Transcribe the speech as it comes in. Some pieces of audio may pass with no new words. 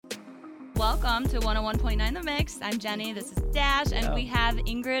welcome to 101.9 The Mix. I'm Jenny, this is Dash, and we have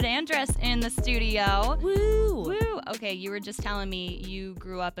Ingrid Andress in the studio. Woo! Woo! Okay, you were just telling me you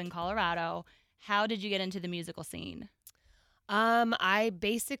grew up in Colorado. How did you get into the musical scene? I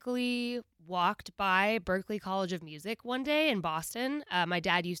basically walked by Berklee College of Music one day in Boston. My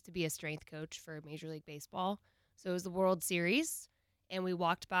dad used to be a strength coach for Major League Baseball, so it was the World Series, and we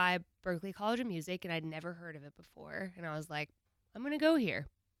walked by Berklee College of Music, and I'd never heard of it before, and I was like, I'm going to go here.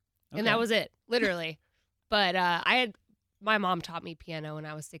 Okay. And that was it, literally. But my mom taught me piano when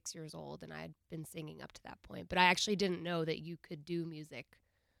I was 6 years old, and I had been singing up to that point, but I actually didn't know that you could do music,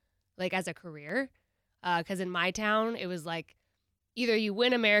 like, as a career, because in my town, it was like, either you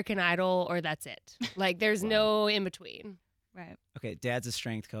win American Idol or that's it. Like, there's no in between. Right. Okay, dad's a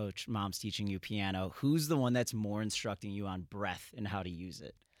strength coach, mom's teaching you piano. Who's the one that's more instructing you on breath and how to use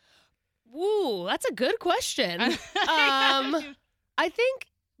it? Woo, that's a good question. I think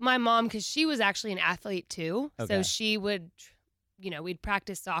my mom, because she was actually an athlete too. Okay. So she would, we'd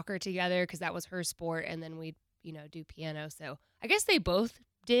practice soccer together because that was her sport. And then we'd, do piano. So I guess they both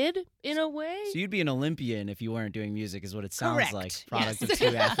did in a way. So you'd be an Olympian if you weren't doing music is what it sounds Correct. like. Product Yes. of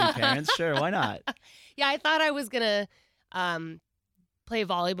two athlete parents. Sure, why not? Yeah, I thought I was going to play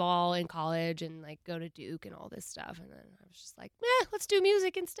volleyball in college and like go to Duke and all this stuff. And then I was just like, let's do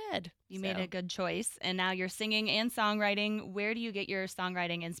music instead. You made a good choice. And now you're singing and songwriting. Where do you get your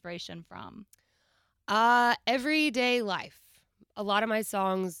songwriting inspiration from? Everyday life. A lot of my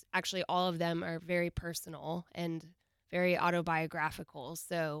songs, actually all of them, are very personal and very autobiographical.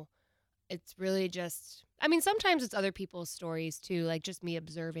 So it's really just, sometimes it's other people's stories too, like just me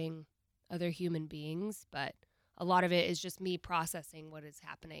observing other human beings, but a lot of it is just me processing what is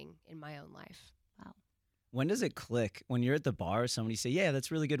happening in my own life. Wow. When does it click? When you're at the bar, somebody say, yeah,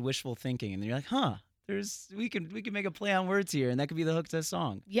 that's really good wishful thinking. And then you're like, we can make a play on words here, and that could be the hook to a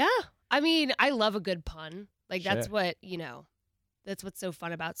song. Yeah. I love a good pun. Like, Sure. that's what, that's what's so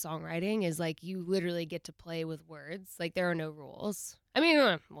fun about songwriting is, like, you literally get to play with words. Like, there are no rules.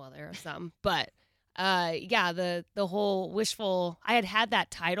 There are some. But, the whole wishful, I had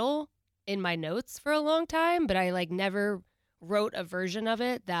that title in my notes for a long time, but I, never wrote a version of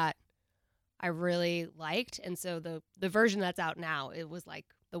it that I really liked. And so the version that's out now, it was,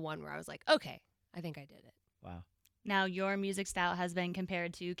 the one where I was like, okay, I think I did it. Wow. Now, your music style has been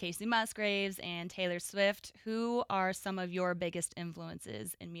compared to Casey Musgraves and Taylor Swift. Who are some of your biggest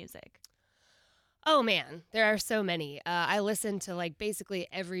influences in music? Oh, man, there are so many. I listened to, basically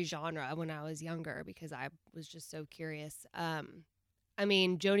every genre when I was younger because I was just so curious.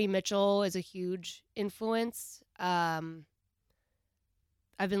 Joni Mitchell is a huge influence. I've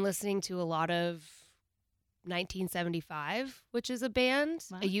been listening to a lot of 1975, which is a band,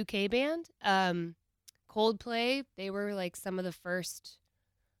 Wow. a UK band. Coldplay, they were some of the first.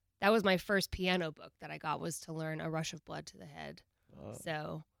 That was my first piano book that I got, was to learn A Rush of Blood to the Head. Whoa.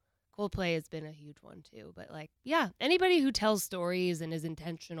 So Coldplay has been a huge one too. But anybody who tells stories and is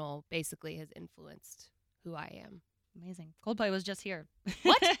intentional basically has influenced who I am. Amazing. Coldplay was just here.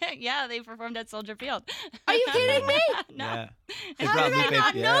 What? Yeah, they performed at Soldier Field. Are you kidding me? No. Yeah. How did I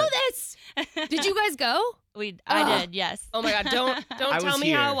not know this? Did you guys go? I did, yes. Oh my God! Don't tell me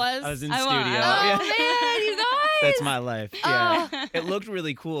here. how it was. I was in I studio. won't. Yeah. Oh man, you guys! That's my life. Yeah. Oh. It looked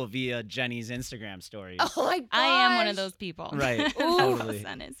really cool via Jenny's Instagram stories. Oh my gosh! I am one of those people. Right. Ooh. Totally.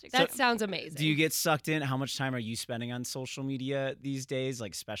 On Instagram. That sounds amazing. Do you get sucked in? How much time are you spending on social media these days,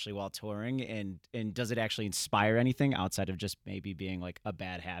 especially while touring? And does it actually inspire anything outside of just maybe being a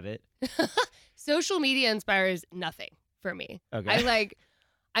bad habit? Social media inspires nothing for me. Okay.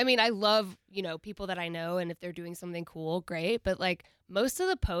 I love, people that I know, and if they're doing something cool, great. But most of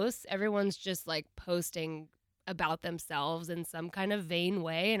the posts, everyone's just posting about themselves in some kind of vain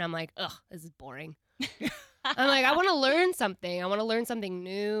way. And I'm like, ugh, this is boring. I'm like, I want to learn something. I want to learn something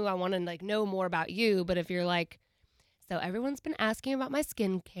new. I want to know more about you. But if you're so everyone's been asking about my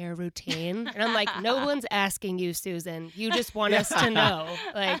skincare routine. And I'm like, no one's asking you, Susan. You just want us to know.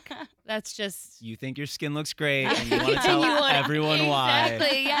 That's just. You think your skin looks great and you want to tell everyone why.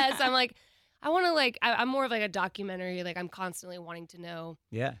 Exactly, yes. I'm I want to I'm more of a documentary. I'm constantly wanting to know.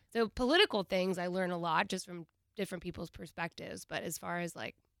 Yeah. So political things, I learn a lot just from different people's perspectives. But as far as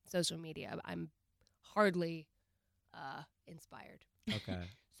social media, I'm hardly inspired. Okay.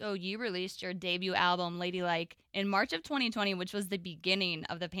 So you released your debut album, Ladylike, in March of 2020, which was the beginning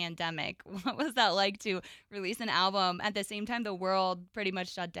of the pandemic. What was that like to release an album at the same time the world pretty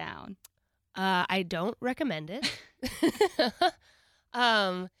much shut down? I don't recommend it.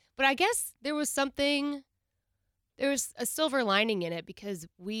 But I guess there was there was a silver lining in it because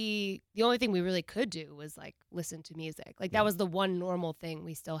the only thing we really could do was like listen to music. Like that was the one normal thing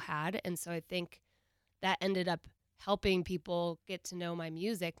we still had. And so I think that ended up helping people get to know my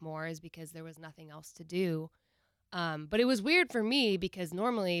music more is because there was nothing else to do. But it was weird for me because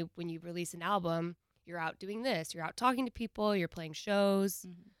normally when you release an album, you're out doing this, you're out talking to people, you're playing shows.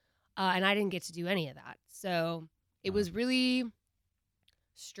 And I didn't get to do any of that. So it was really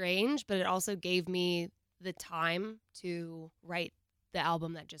strange, but it also gave me the time to write the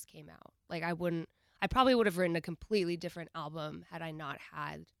album that just came out. Like I probably would have written a completely different album had I not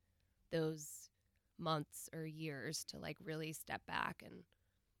had those months or years to like really step back and,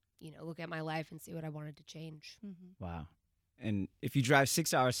 look at my life and see what I wanted to change. Wow. And if you drive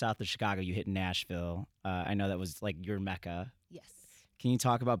 6 hours south of Chicago, you hit Nashville. I know that was like your mecca. Yes. Can you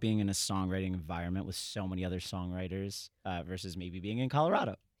talk about being in a songwriting environment with so many other songwriters versus maybe being in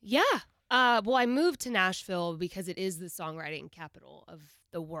Colorado? Yeah. Well, I moved to Nashville because it is the songwriting capital of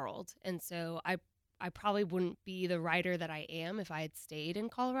the world. And so I probably wouldn't be the writer that I am if I had stayed in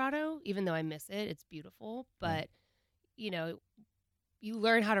Colorado, even though I miss it. It's beautiful. But, you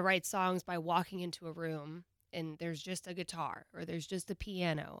learn how to write songs by walking into a room and there's just a guitar or there's just a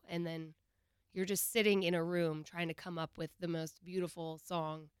piano. And then you're just sitting in a room trying to come up with the most beautiful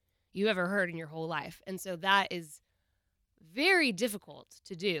song you ever heard in your whole life. And so that is very difficult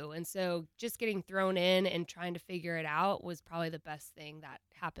to do. And so just getting thrown in and trying to figure it out was probably the best thing that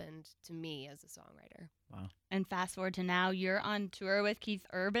happened to me as a songwriter. Wow. And fast forward to now, you're on tour with Keith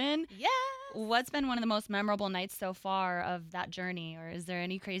Urban. Yeah. What's been one of the most memorable nights so far of that journey? Or is there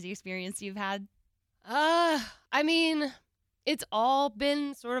any crazy experience you've had? I mean, it's all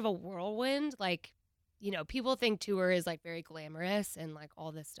been sort of a whirlwind. Like, people think tour is like very glamorous and like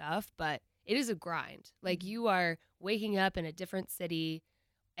all this stuff, but it is a grind. Like you are waking up in a different city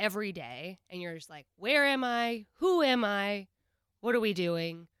every day and you're just like, where am I? Who am I? What are we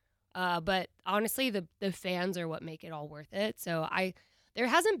doing? But honestly, the fans are what make it all worth it. So there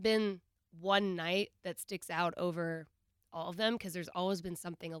hasn't been one night that sticks out over all of them because there's always been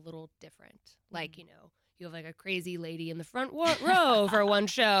something a little different. Like, you have like a crazy lady in the front row for one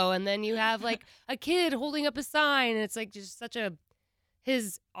show, and then you have like a kid holding up a sign, and it's like just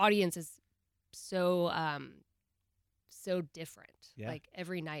his audience is so different. Yeah. Like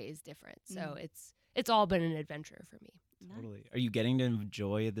every night is different. So it's all been an adventure for me. Totally. Are you getting to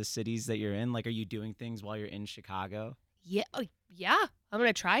enjoy the cities that you're in? Like, are you doing things while you're in Chicago? Yeah. Oh, yeah. I'm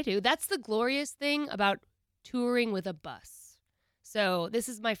going to try to. That's the glorious thing about touring with a bus. So this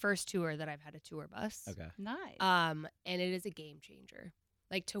is my first tour that I've had a tour bus. Okay. Nice. And it is a game changer.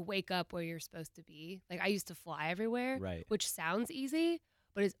 Like to wake up where you're supposed to be. Like I used to fly everywhere, Right. which sounds easy,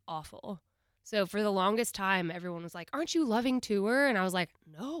 but it's awful. So for the longest time, everyone was like, "Aren't you loving tour?" And I was like,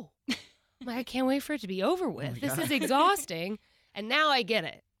 "No." I'm like, I can't wait for it to be over with. This is exhausting. And now I get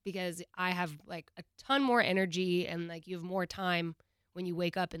it because I have like a ton more energy and like you have more time when you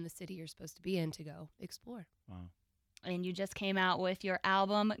wake up in the city you're supposed to be in to go explore. Wow. And you just came out with your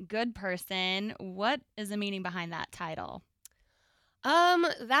album, Good Person. What is the meaning behind that title?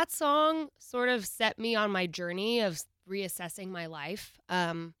 That song sort of set me on my journey of reassessing my life.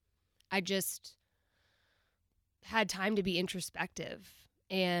 I just had time to be introspective.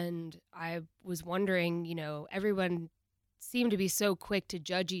 And I was wondering, everyone seemed to be so quick to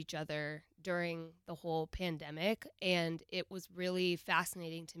judge each other during the whole pandemic. And it was really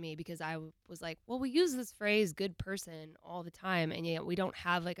fascinating to me because I was like, well, we use this phrase good person all the time. And yet we don't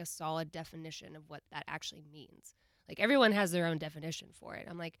have like a solid definition of what that actually means. Like everyone has their own definition for it.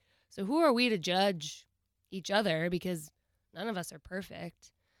 I'm like, so who are we to judge each other? Because none of us are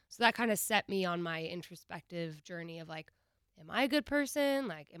perfect. So that kind of set me on my introspective journey of like, am I a good person?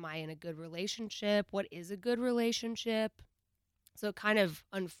 Like, am I in a good relationship? What is a good relationship? So it kind of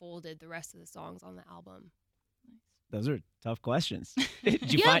unfolded the rest of the songs on the album. Those are tough questions.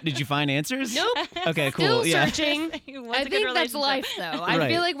 Did you find answers? Nope. Okay, cool. Still Yeah. searching. I think that's life, though. I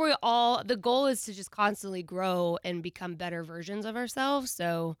Right. feel like the goal is to just constantly grow and become better versions of ourselves.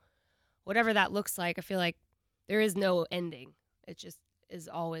 So whatever that looks like, I feel like there is no ending. It just is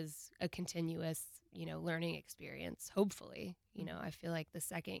always a continuous, learning experience. Hopefully, I feel like the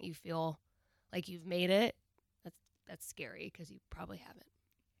second you feel like you've made it, that's scary because you probably haven't.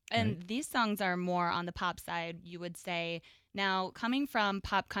 And these songs are more on the pop side, you would say. Now, coming from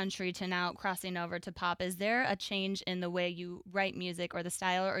pop country to now crossing over to pop, is there a change in the way you write music or the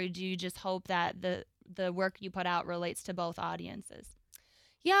style, or do you just hope that the work you put out relates to both audiences?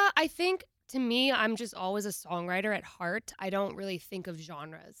 Yeah, I think to me, I'm just always a songwriter at heart. I don't really think of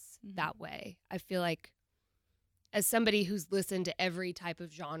genres that way. I feel like as somebody who's listened to every type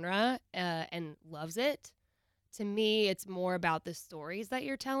of genre and loves it, to me, it's more about the stories that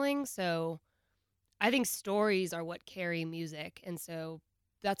you're telling. So I think stories are what carry music. And so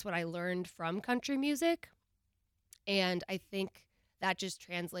that's what I learned from country music. And I think that just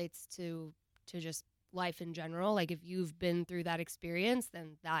translates to just life in general. Like if you've been through that experience,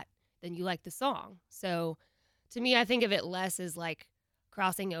 then you like the song. So to me, I think of it less as like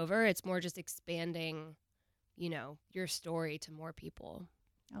crossing over. It's more just expanding, your story to more people.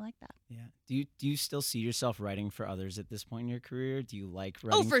 I like that. Yeah. Do you still see yourself writing for others at this point in your career? Do you like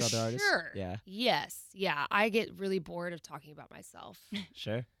writing for other artists? Sure. Yeah. Yes. Yeah. I get really bored of talking about myself.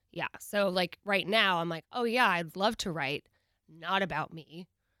 Sure. Yeah. So like right now I'm like, oh yeah, I'd love to write not about me.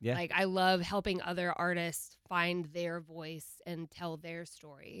 Yeah. Like I love helping other artists find their voice and tell their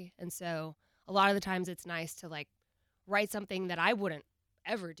story. And so a lot of the times it's nice to like write something that I wouldn't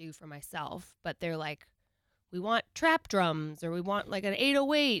ever do for myself, but they're like, we want trap drums or we want like an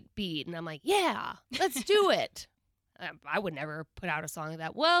 808 beat. And I'm like, yeah, let's do it. I would never put out a song like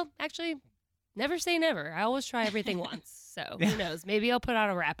that. Well, actually, never say never. I always try everything once. So who knows? Maybe I'll put out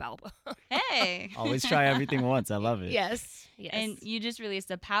a rap album. Hey. Always try everything once. I love it. Yes. And you just released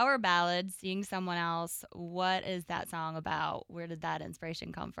a power ballad, Seeing Someone Else. What is that song about? Where did that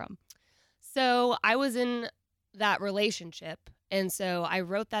inspiration come from? So I was in that relationship. And so I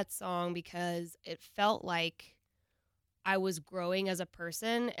wrote that song because it felt like I was growing as a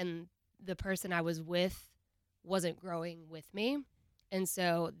person and the person I was with wasn't growing with me. And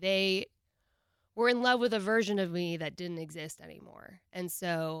so they were in love with a version of me that didn't exist anymore. And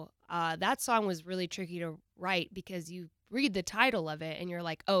so that song was really tricky to write because you read the title of it and you're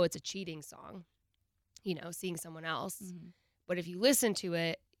like, oh, it's a cheating song, seeing someone else. Mm-hmm. But if you listen to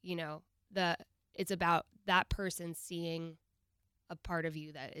it, it's about that person seeing a part of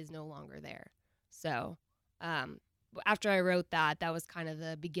you that is no longer there. So after I wrote that was kind of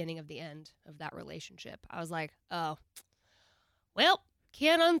the beginning of the end of that relationship. I was like, oh, well,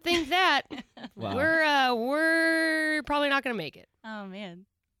 can't unthink that. Wow. We're probably not going to make it. Oh, man.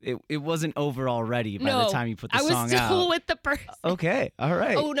 It wasn't over already by the time you put the song out. I was still with the person. Okay. All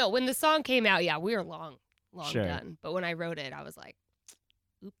right. Oh, no. When the song came out, yeah, we were long Sure. done. But when I wrote it, I was like,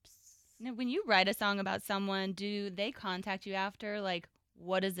 oops. Now, when you write a song about someone, do they contact you after? Like,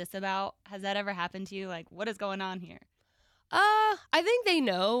 what is this about? Has that ever happened to you? Like, what is going on here? I think they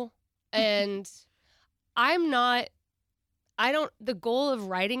know. And the goal of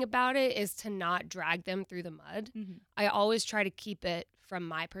writing about it is to not drag them through the mud. Mm-hmm. I always try to keep it from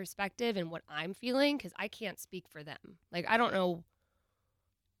my perspective and what I'm feeling because I can't speak for them. Like, I don't know,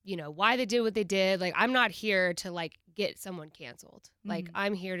 why they did what they did. Like, I'm not here to, like, get someone canceled. Like,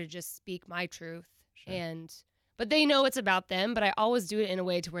 I'm here to just speak my truth. Sure. But they know it's about them, but I always do it in a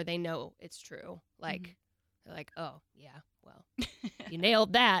way to where they know it's true. Like, they're like, oh, yeah, well, you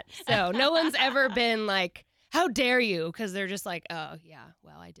nailed that. So no one's ever been like, how dare you? Because they're just like, oh, yeah,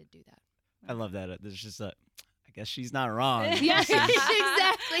 well, I did do that. I love that. There's just I guess she's not wrong. Yeah,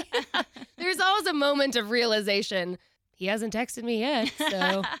 exactly. There's always a moment of realization. He hasn't texted me yet,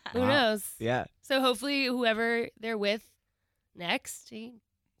 so who knows? Yeah. So hopefully whoever they're with next, he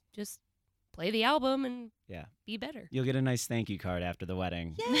just play the album and be better. You'll get a nice thank you card after the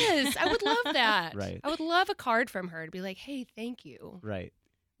wedding. Yes, I would love that. Right. I would love a card from her to be like, hey, thank you. Right.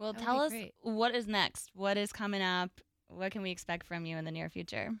 Well, That would tell be us great. what is next? What is coming up? What can we expect from you in the near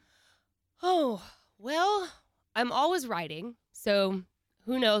future? Oh, well, I'm always writing, so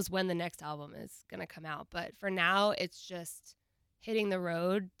who knows when the next album is going to come out. But for now, it's just hitting the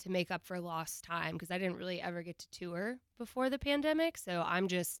road to make up for lost time because I didn't really ever get to tour before the pandemic. So I'm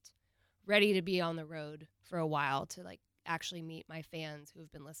just ready to be on the road for a while to like actually meet my fans who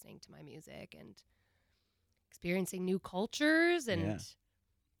have been listening to my music and experiencing new cultures. And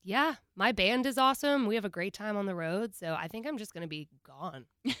yeah, my band is awesome. We have a great time on the road. So I think I'm just going to be gone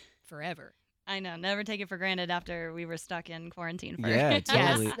forever. I know. Never take it for granted after we were stuck in quarantine for Yeah,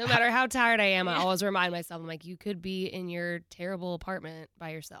 totally. Yes, no matter how tired I am, I always remind myself, I'm like, you could be in your terrible apartment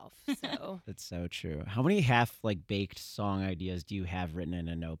by yourself. So That's so true. How many baked song ideas do you have written in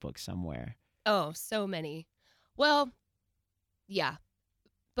a notebook somewhere? oh, so many. Well, yeah.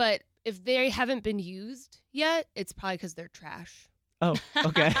 But if they haven't been used yet, it's probably because they're trash. Oh,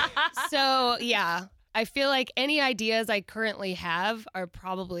 okay. So yeah, I feel like any ideas I currently have are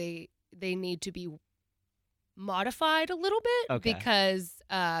probably, they need to be modified a little bit Okay. because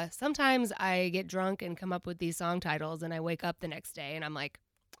sometimes I get drunk and come up with these song titles and I wake up the next day and I'm like,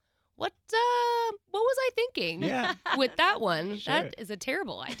 what was I thinking? Yeah. With that one, Sure. that is a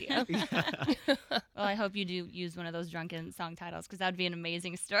terrible idea. Well, I hope you do use one of those drunken song titles because that would be an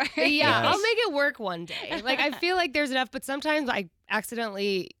amazing story. Yeah, Yes. I'll make it work one day. Like, I feel like there's enough, but sometimes I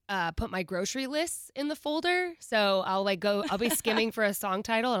accidentally put my grocery lists in the folder. So I'll be skimming for a song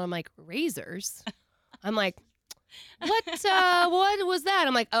title and I'm like, razors. I'm like, what was that?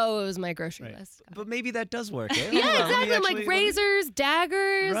 I'm like, oh, it was my grocery Right. list. But maybe that does work. Eh? Yeah, Hold on, let me exactly. I'm like, actually- razors,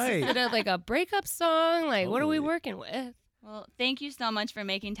 daggers. Right. Is it like a breakup song? Like, what are we Totally. working with? Well, thank you so much for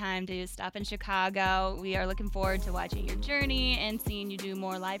making time to stop in Chicago. We are looking forward to watching your journey and seeing you do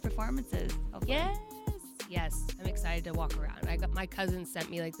more live performances. Hopefully. Yes. I'm excited to walk around. My cousin sent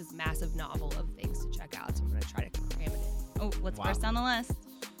me like this massive novel of things to check out, so I'm gonna try to cram it in. Oh, what's Wow. first on the list?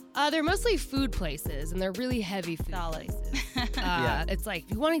 They're mostly food places, and they're really heavy food Solid. places. Yeah. It's like,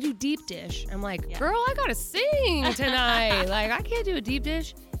 if you want to do deep dish, I'm like, Yeah. girl, I gotta sing tonight. Like, I can't do a deep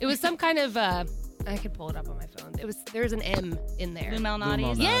dish. It was some kind of, I could pull it up on my phone. There's an M in there. Lou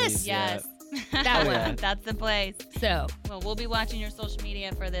Malnati's? Yes! Yes. That one. one. That's the place. So, Well, we'll be watching your social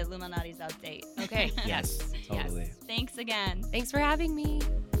media for the Lou Malnati's update. okay. Yes, totally. Thanks again. Thanks for having me.